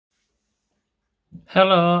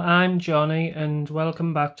Hello, I'm Johnny and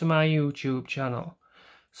welcome back to my YouTube channel.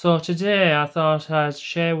 So today I thought I'd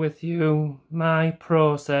share with you my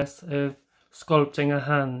process of sculpting a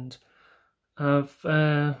hand. I've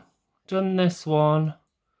done this one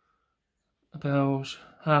about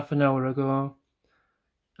half an hour ago.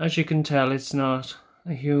 As you can tell, it's not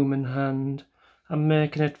a human hand. I'm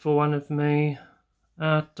making it for one of my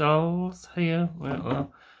art dolls here. Well,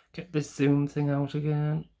 I'll get this zoom thing out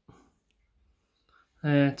again.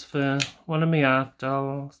 It's for one of my art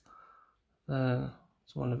dolls.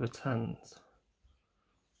 It's one of its hands.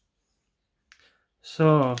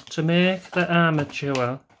 So, to make the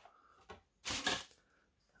armature,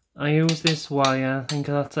 I use this wire. I think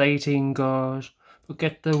that's 18 gauge. But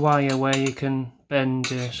get the wire where you can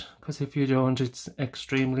bend it, because if you don't, it's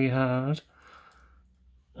extremely hard.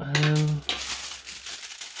 And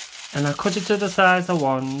I cut it to the size I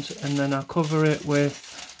want, and then I cover it with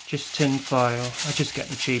just tin foil. I just get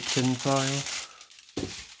the cheap tin foil.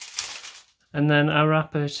 And then I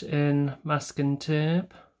wrap it in masking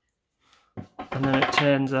tape. And then it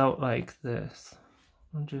turns out like this.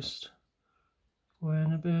 I'll just go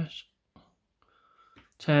in a bit.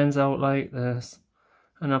 Turns out like this.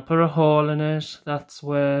 And I put a hole in it. That's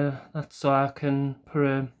so I can put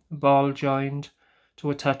a ball joint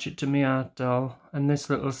to attach it to my art doll. And this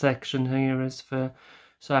little section here is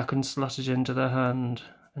so I can slot it into the hand.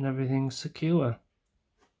 And everything's secure.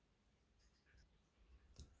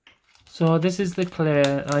 So this is the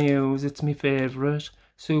clay I use. It's my favourite,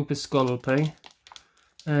 Super Sculpting.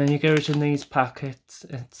 And you get it in these packets.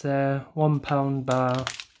 It's a £1 bar.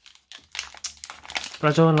 But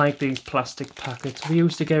I don't like these plastic packets. We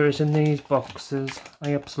used to get it in these boxes.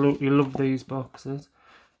 I absolutely love these boxes.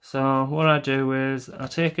 So what I do is I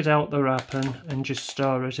take it out the wrapping and just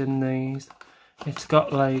store it in these. It's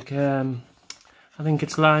got like I think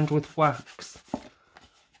it's lined with wax,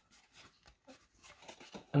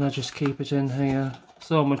 and I just keep it in here.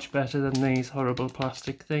 So much better than these horrible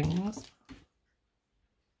plastic things.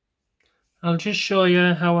 I'll just show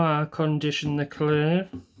you how I condition the clay.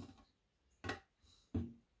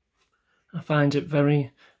 I find it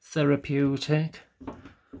very therapeutic.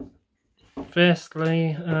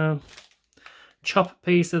 Firstly, chop a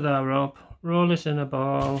piece of that up, roll it in a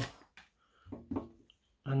ball,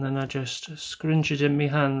 and then I just scrunch it in my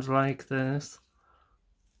hands like this.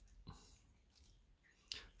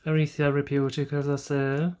 Very therapeutic, as I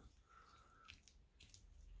say.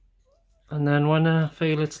 And then when I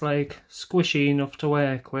feel it's like squishy enough to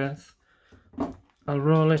work with, I'll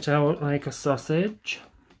roll it out like a sausage.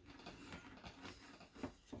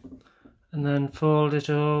 And then fold it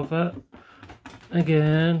over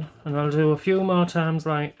again. And I'll do a few more times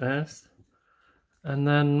like this. And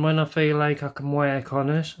then when I feel like I can work on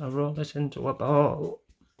it, I roll it into a ball.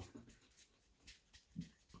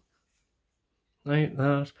 Like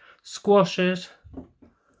that. Squash it.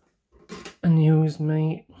 And use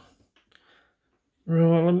my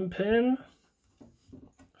rolling pin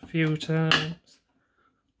a few times.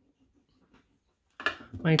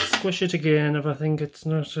 Might squish it again if I think it's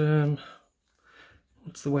not,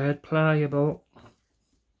 what's the word, pliable.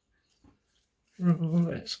 Roll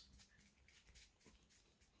it.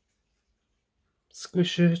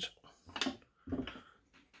 Squish it.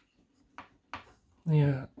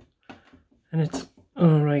 Yeah, and it's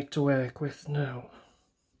alright to work with now.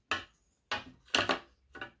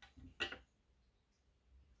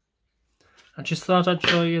 I just thought I'd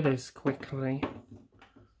show you this quickly.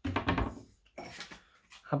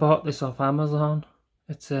 I bought this off Amazon.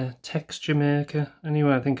 It's a texture maker.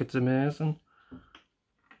 Anyway, I think it's amazing.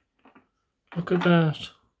 Look at that.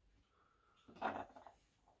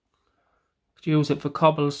 Use it for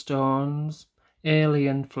cobblestones,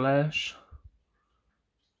 alien flesh,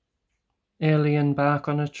 alien bark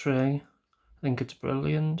on a tree. I think it's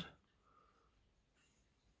brilliant.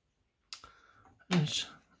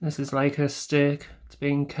 This is like a stick. It's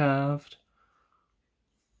being carved.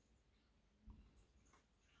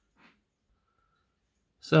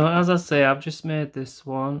 So as I say, I've just made this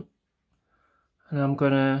one, and I'm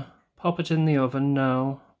gonna pop it in the oven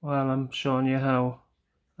now while I'm showing you how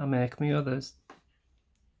I make my others.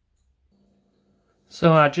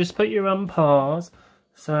 So I just put you on pause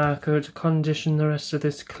so I could condition the rest of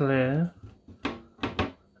this clay,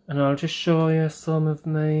 and I'll just show you some of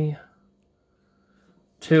my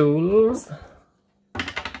tools. I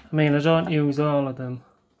mean, I don't use all of them,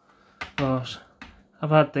 but I've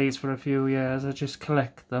had these for a few years. I just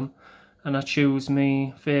collect them and I choose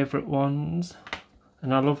my favourite ones,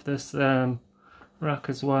 and I love this rack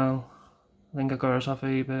as well. I think I got it off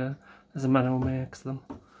eBay. There's a man who makes them.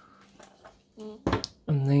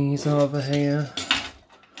 And these over here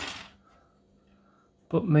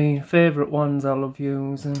But my favourite ones I love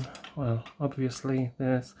using, well, obviously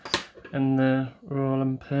this and the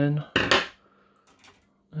rolling pin.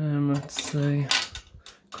 Let's see,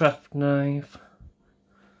 craft knife.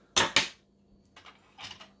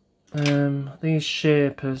 These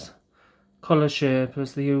shapers, colour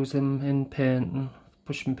shapers, they use them in painting,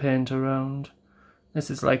 pushing paint around.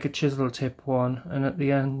 This is like a chisel tip one, and at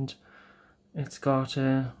the end it's got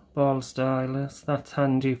a ball stylus. That's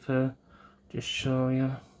handy for, just show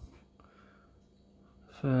you,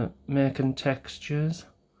 for making textures,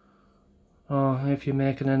 or if you're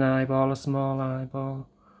making an eyeball, a small eyeball.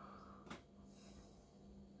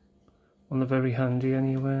 Well, they're very handy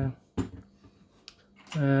anyway.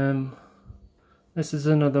 This is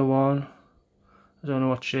another one. I don't know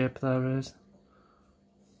what shape that is.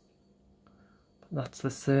 But that's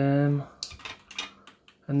the same.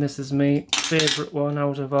 And this is my favourite one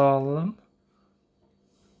out of all of them.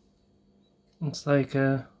 It's like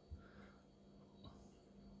a,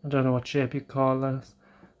 I don't know what shape you call this,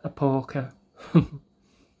 a poker.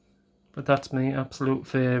 But that's my absolute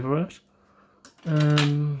favourite.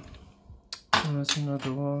 There's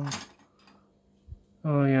another one.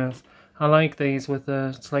 Oh yes, I like these with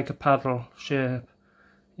a, it's like a paddle shape.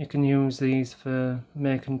 You can use these for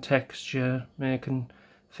making texture, making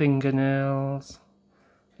fingernails.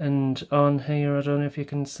 And on here, I don't know if you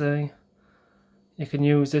can see, you can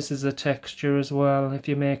use this as a texture as well if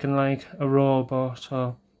you're making like a robot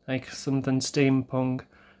or like something steampunk.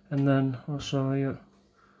 And then I'll show you.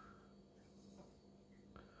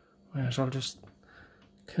 Wait, I'll just,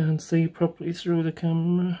 can't see properly through the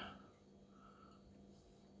camera.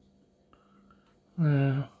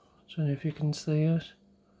 There, I don't know if you can see it.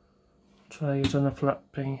 Try it on a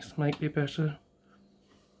flat piece, might be better.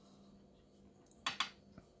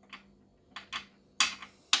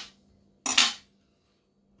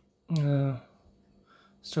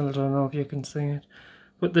 Still don't know if you can see it.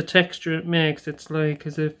 But the texture it makes, it's like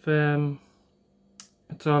as if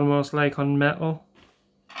it's almost like on metal.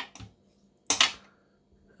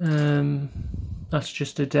 That's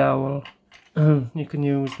just a dowel. You can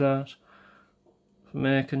use that for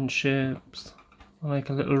making shapes, like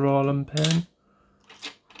a little rolling pin.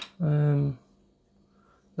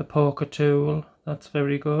 The poker tool, that's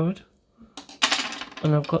very good.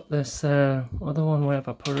 And I've got this other one, where have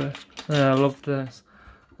I put it? I love this.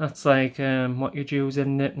 That's like what you'd use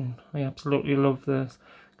in knitting. I absolutely love this.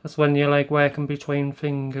 Because when you're like working between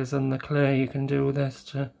fingers and the clay, you can do this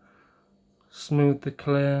to smooth the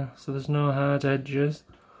clay, so there's no hard edges.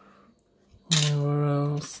 Where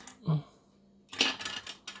else?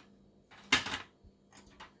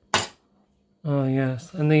 Oh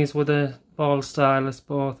yes, and these were the ball stylus,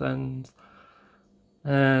 both ends.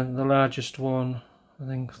 The largest one, I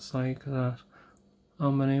think it's like that. How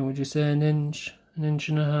many would you say? An inch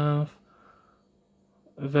and a half.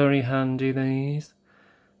 Very handy, these.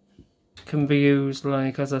 Can be used,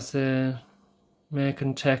 like, as I say,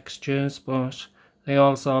 making textures, but I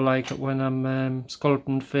also like it when I'm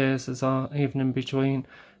sculpting faces, or even in between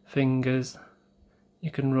fingers.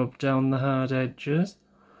 You can rub down the hard edges.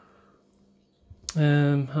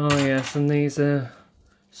 Oh yes, and these are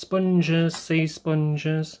sponges, sea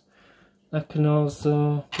sponges. That can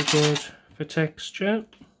also be good for texture.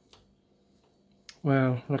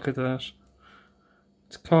 Well, look at that.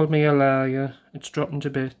 It's called me a liar. It's dropping to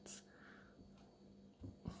bits.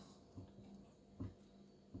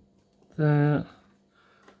 There.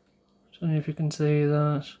 I don't know if you can see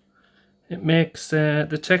that. It makes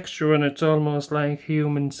the texture on it's almost like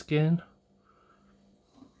human skin.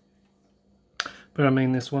 But I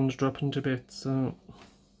mean, this one's dropping to bits, so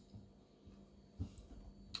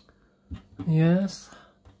yes.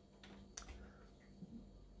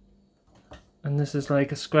 And this is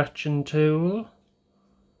like a scratching tool.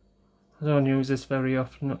 I don't use this very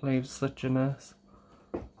often, it leaves such a mess.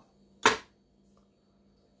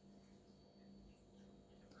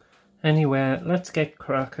 Anyway, let's get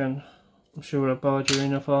cracking. I'm sure I've bored you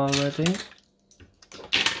enough already.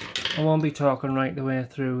 I won't be talking right the way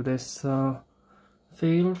through this, so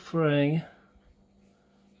feel free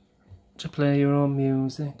to play your own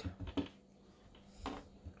music.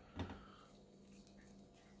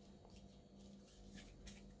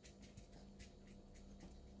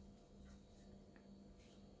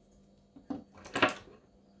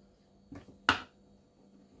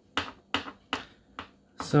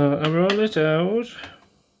 So I roll it out.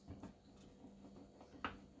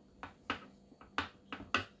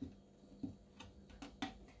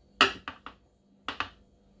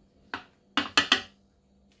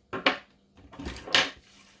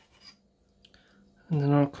 And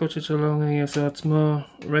then I'll cut it along here so it's more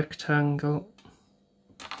rectangle.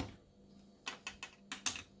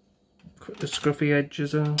 the scruffy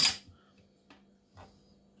edges out.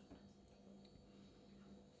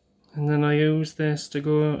 And then I use this to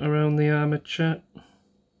go around the armature.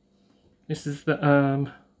 This is the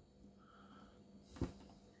arm.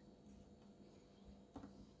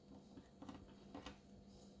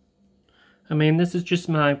 I mean, this is just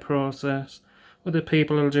my process. Other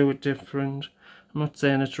people will do it different. I'm not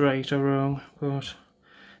saying it's right or wrong, but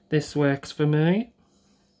this works for me.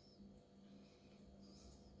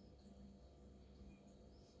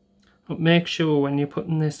 But make sure when you're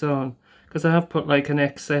putting this on, because I have put like an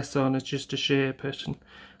excess on it just to shape it, and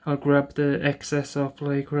I'll grab the excess off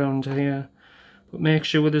like around here. But make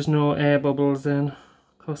sure there's no air bubbles in,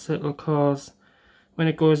 because it'll cause, when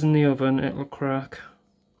it goes in the oven, it'll crack.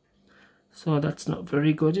 So that's not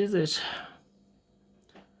very good, is it?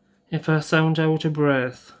 If I sound out of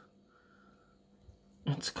breath,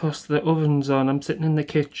 it's because the oven's on. I'm sitting in the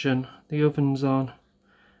kitchen, the oven's on,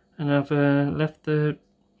 and I've left the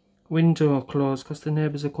window closed because the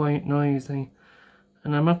neighbours are quite noisy,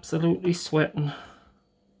 and I'm absolutely sweating.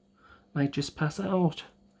 Might just pass out.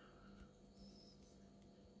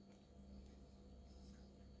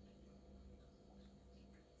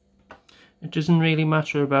 It doesn't really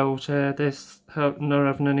matter about this not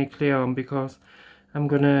having any clear on, because I'm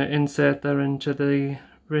going to insert that into the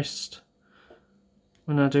wrist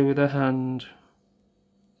when I do the hand.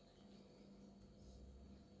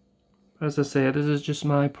 As I say, this is just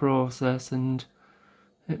my process, and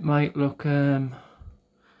it might look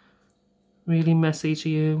really messy to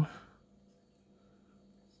you.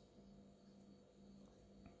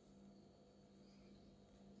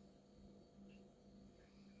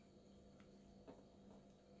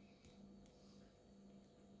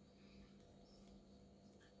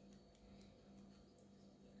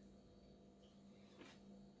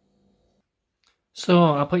 So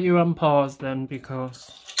I'll put you on pause then,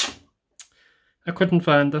 because I couldn't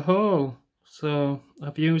find the hole. So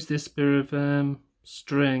I've used this bit of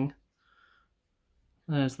string.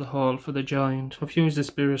 There's the hole for the joint. I've used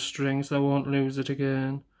this bit of string so I won't lose it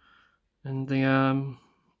again. And the arm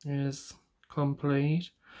is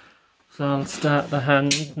complete. So I'll start the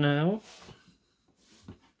hand now.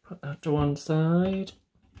 Put that to one side.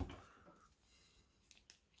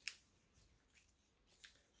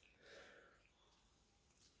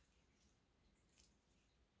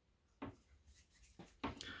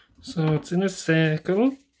 So it's in a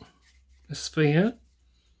circle, a sphere,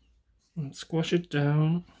 and squash it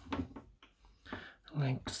down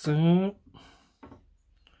like so.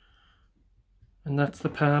 And that's the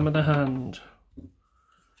palm of the hand.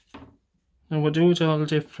 And we'll do it all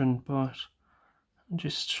different, but I'll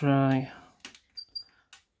just try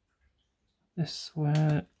this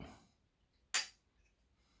way.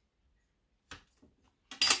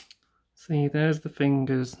 See, there's the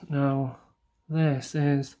fingers. Now, this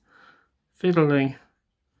is fiddly.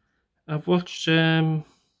 I've watched a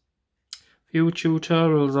few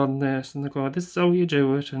tutorials on this, and they go, this is how you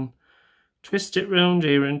do it, and twist it round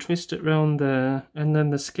here and twist it round there, and then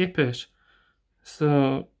they skip it.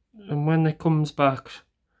 So, and when it comes back,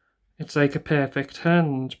 it's like a perfect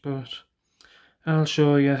hand, but I'll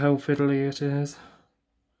show you how fiddly it is.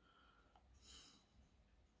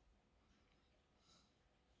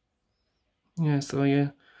 Yeah, so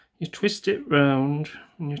you twist it round,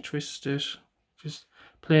 and you twist it, just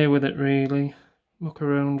play with it really, muck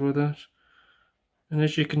around with it. And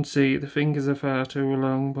as you can see, the fingers are far too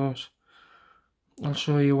long, but I'll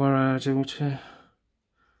show you what I do to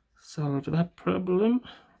solve that problem,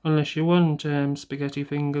 unless you want spaghetti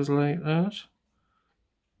fingers like that.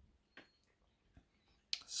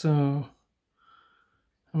 So,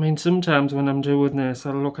 I mean, sometimes when I'm doing this,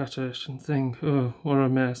 I'll look at it and think, oh, what a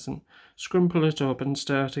mess, and scrumple it up and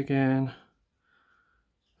start again.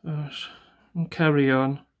 But, and carry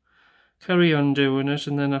on doing it,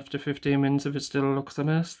 and then after 15 minutes, if it still looks a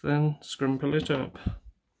mess, then scrumple it up.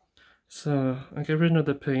 So, I give it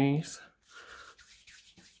another piece,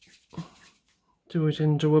 do it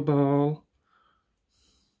into a ball.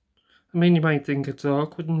 I mean, you might think it's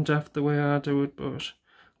awkward and daft the way I do it, but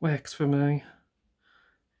works for me.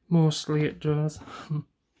 Mostly it does.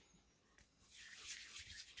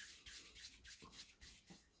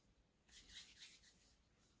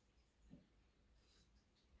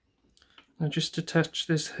 Now just attach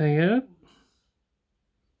this here.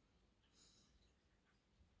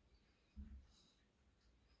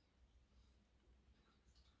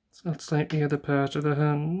 So that's like the other part of the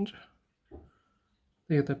hand.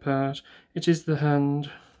 The other part. It is the hand,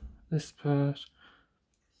 this part.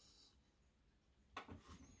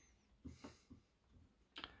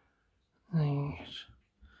 Right.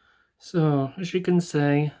 So, as you can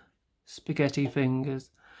see, spaghetti fingers.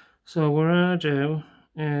 So what I do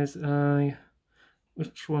is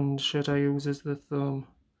which one should I use as the thumb?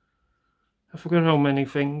 I forgot how many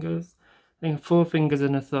fingers. I think 4 fingers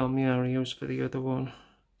and a thumb, yeah, I use for the other one.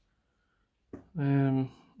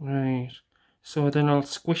 Right. So then I'll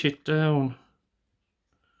squish it down.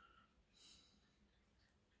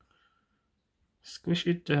 Squish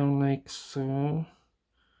it down like so.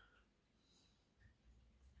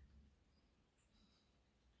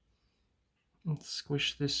 And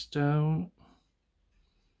squish this down.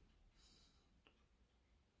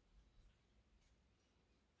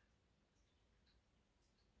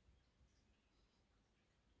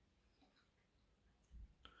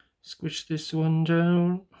 Squish this one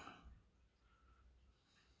down.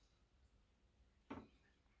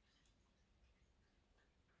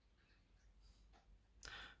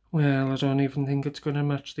 Well, I don't even think it's going to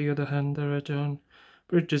match the other hand that I done.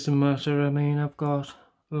 But it doesn't matter, I mean, I've got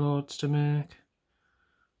loads to make.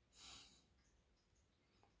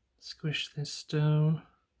 Squish this down.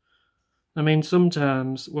 I mean,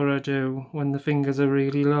 sometimes what I do when the fingers are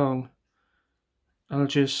really long, I'll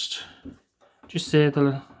just say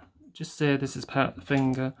this is part of the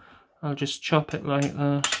finger. I'll just chop it like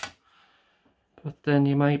that. But then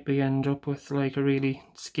you might end up with like a really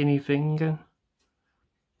skinny finger.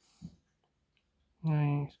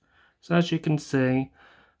 Right. So as you can see,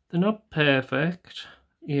 they're not perfect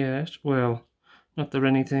yet. Well, not that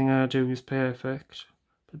anything I do is perfect,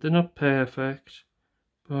 but they're not perfect.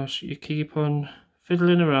 But you keep on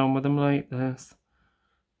fiddling around with them like this,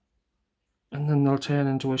 and then they'll turn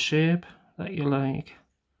into a shape that you like.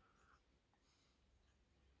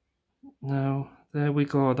 Now, there we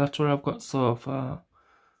go. That's what I've got so far.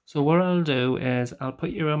 So what I'll do is I'll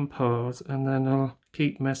put you on pause, and then I'll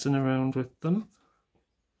keep messing around with them.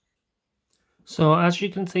 So as you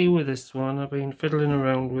can see with this one, I've been fiddling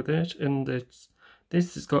around with it, and this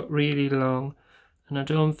has got really long, and I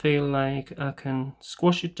don't feel like I can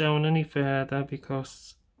squash it down any further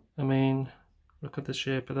because, I mean, look at the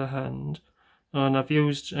shape of the hand. And I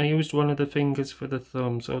used one of the fingers for the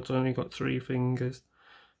thumb, so it's only got 3 fingers.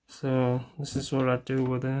 So this is what I do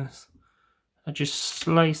with this. I just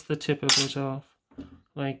slice the tip of it off,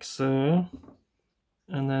 like so,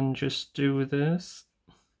 and then just do this.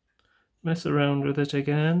 Mess around with it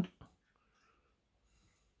again.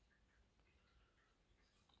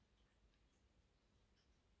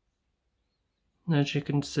 As you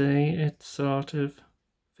can see, it's sort of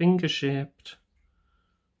finger shaped.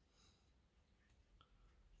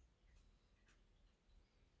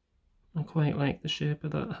 I quite like the shape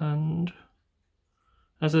of that hand.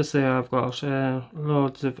 As I say, I've got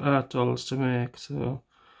loads of art dolls to make, so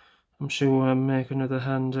I'm sure when I make another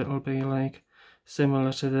hand it'll be like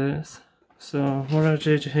similar to this. So what I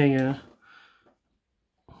did here,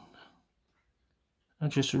 I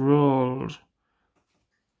just rolled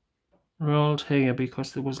here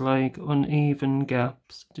because there was like uneven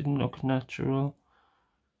gaps. It didn't look natural.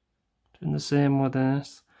 Doing the same with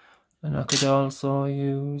this. And I could also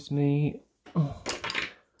use me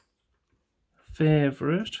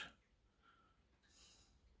favourite.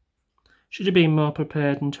 Should have been more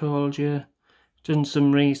prepared and told you, done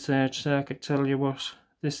some research so I could tell you what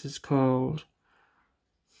this is called.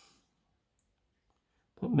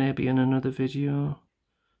 But maybe in another video.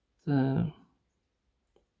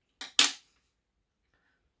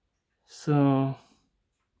 So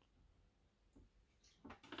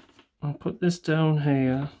I'll put this down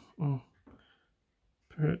here.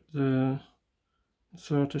 Put the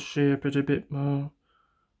sort of shape it a bit more.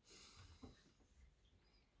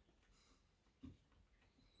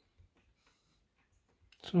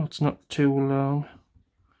 So it's not too long.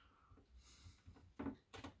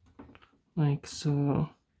 Like so.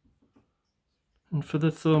 And for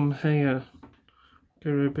the thumb here,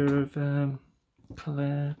 get a bit of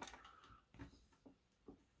colour.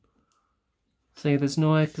 See, there's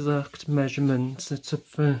no exact measurements, it's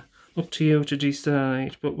up to you to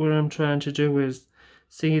decide, but what I'm trying to do is,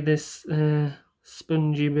 see this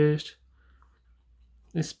spongy bit,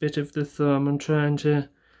 this bit of the thumb, I'm trying to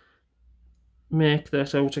make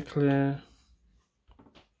that outer clear.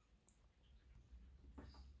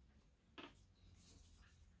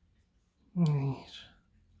 Right.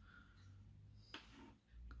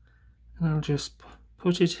 And I'll just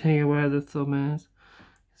put it here where the thumb is.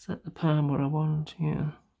 Is that the palm where I want?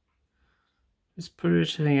 Yeah. Just put it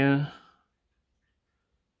here.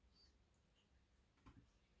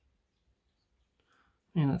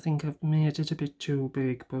 I mean, I think I've made it a bit too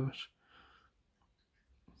big, but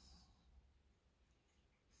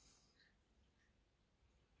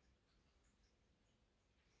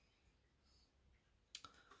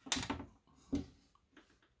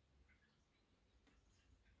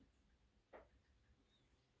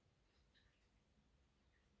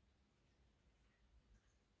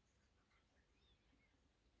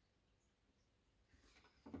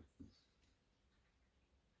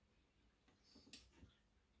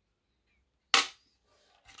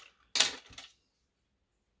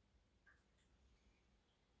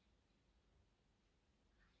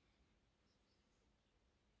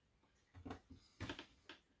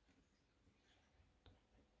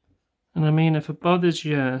And I mean, if it bothers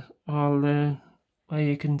you, all the where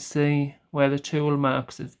you can see where the tool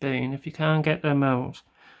marks have been, if you can't get them out,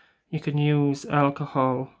 you can use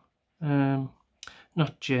alcohol,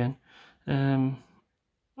 not gin. I'll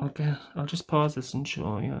just pause this and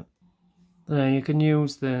show you. There, you can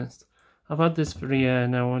use this. I've had this for a year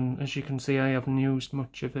now, and as you can see, I haven't used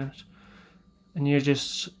much of it. And you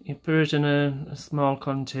put it in a small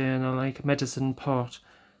container, like a medicine pot,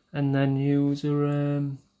 and then use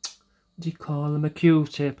a what do you call them, a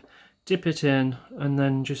Q-tip, dip it in, and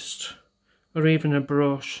then or even a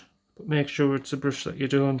brush, but make sure it's a brush that you're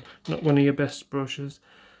doing, not one of your best brushes,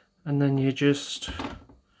 and then you just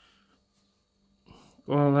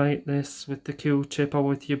go like this with the Q-tip or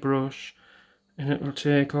with your brush, and it will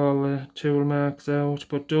take all the tool marks out.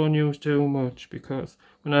 But don't use too much, because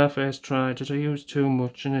when I first tried it, I used too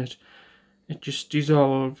much, and it just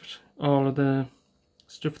dissolved all of the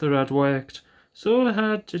stuff that had worked so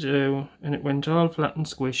hard to do, and it went all flat and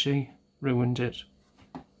squishy, ruined it.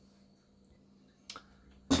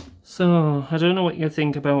 So I don't know what you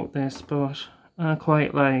think about this, but I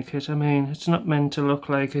quite like it. I mean, it's not meant to look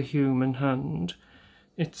like a human hand,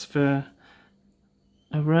 it's for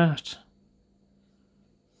a rat.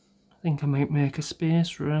 I think I might make a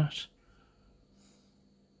space rat.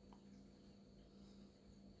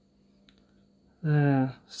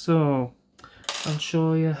 There, so I'll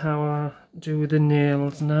show you how I do the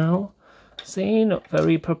nails now. See, not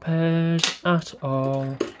very prepared at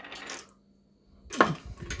all.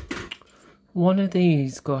 One of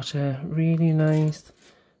these got a really nice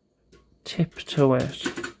tip to it.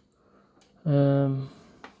 Found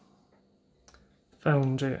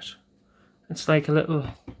it. It's like a little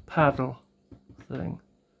paddle thing.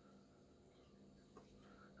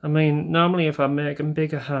 I mean, normally if I'm making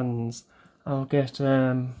bigger hands, I'll get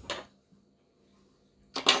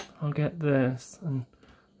this, and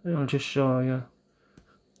I'll just show you.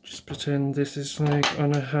 Just pretend this is like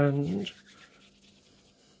on a hand.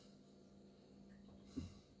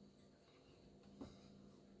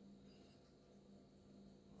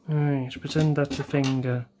 Right, pretend that's a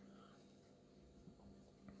finger.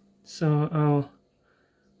 So I'll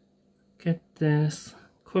get this,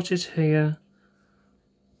 cut it here.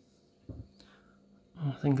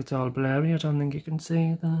 I think it's all blurry, I don't think you can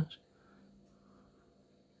see that.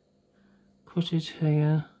 Cut it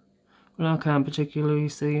here. Well, I can't particularly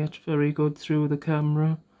see it very good through the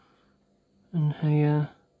camera. And here.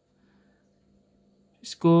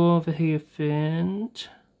 Just go over here faint.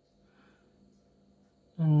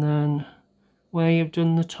 And then where you've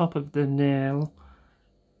done the top of the nail,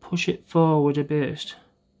 push it forward a bit.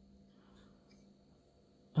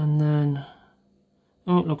 And then,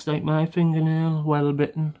 oh, it looks like my fingernail, well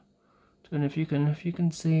bitten. Don't know if you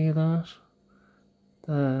can see that.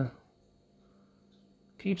 There.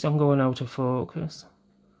 Keeps on going out of focus.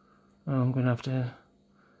 Oh, I'm gonna have to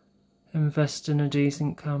invest in a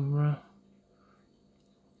decent camera.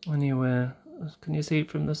 Anyway, can you see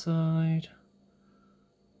it from the side?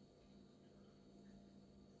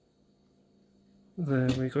 There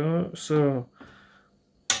we go. So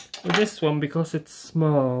with this one, because it's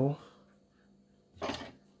small,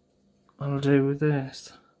 I'll do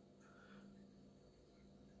this.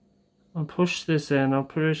 I'll push this in, I'll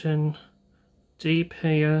put it in deep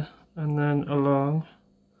here and then along,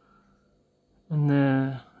 and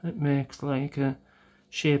there it makes like a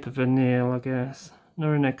shape of a nail, I guess.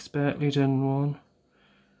 Not an expertly done one.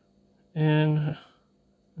 In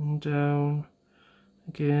and down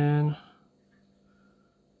again,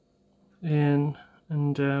 in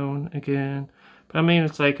and down again. But I mean,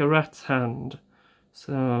 it's like a rat's hand.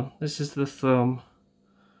 So this is the thumb.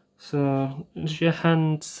 So as your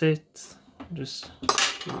hand sits, just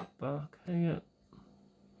go back here,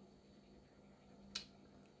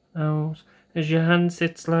 out. As your hand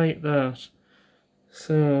sits like that,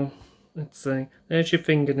 so let's say there's your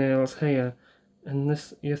fingernails here, and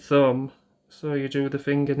this your thumb. So you do the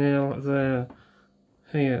fingernail there,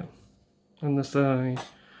 here, on the side.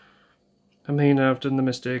 I mean, I've done the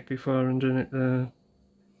mistake before and done it there.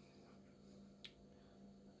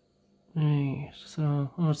 Right,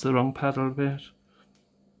 so, oh, it's the wrong paddle bit.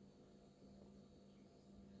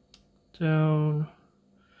 Down.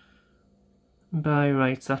 By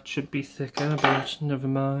rights, that should be thicker, but never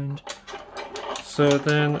mind. So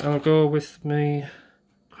then I'll go with my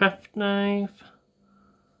craft knife.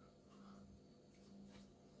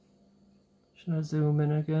 Should I zoom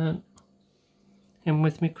in again? In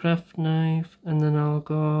with my craft knife, and then I'll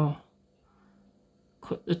go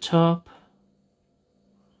cut the top.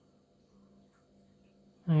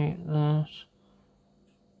 Like that.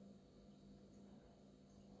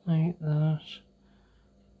 Like that.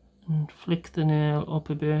 And flick the nail up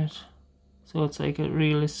a bit so it's like a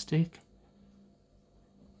realistic.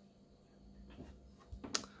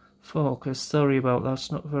 Focus, sorry about that,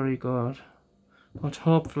 it's not very good. But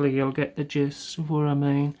hopefully you'll get the gist of what I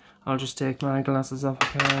mean. I'll just take my glasses off,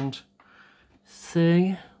 I can't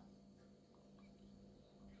see.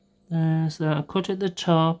 There's that, cut at the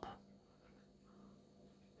top.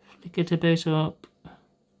 Flick it a bit up.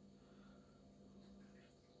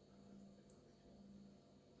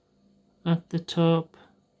 At the top,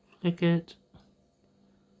 flick it.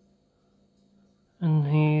 And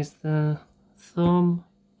here's the thumb.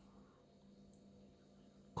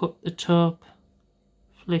 Cut the top,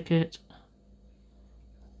 flick it.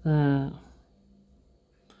 There.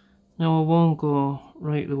 Now I won't go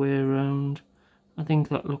right the way around. I think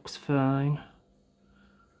that looks fine.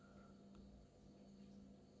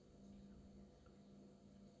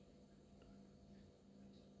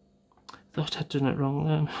 Thought I'd done it wrong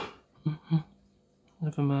then.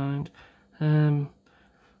 Never mind.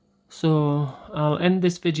 So I'll end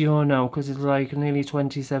this video now because it's like nearly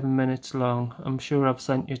 27 minutes long. I'm sure I've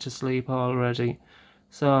sent you to sleep already.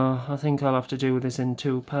 So I think I'll have to do this in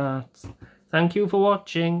 2 parts. Thank you for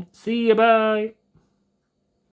watching. See you, bye.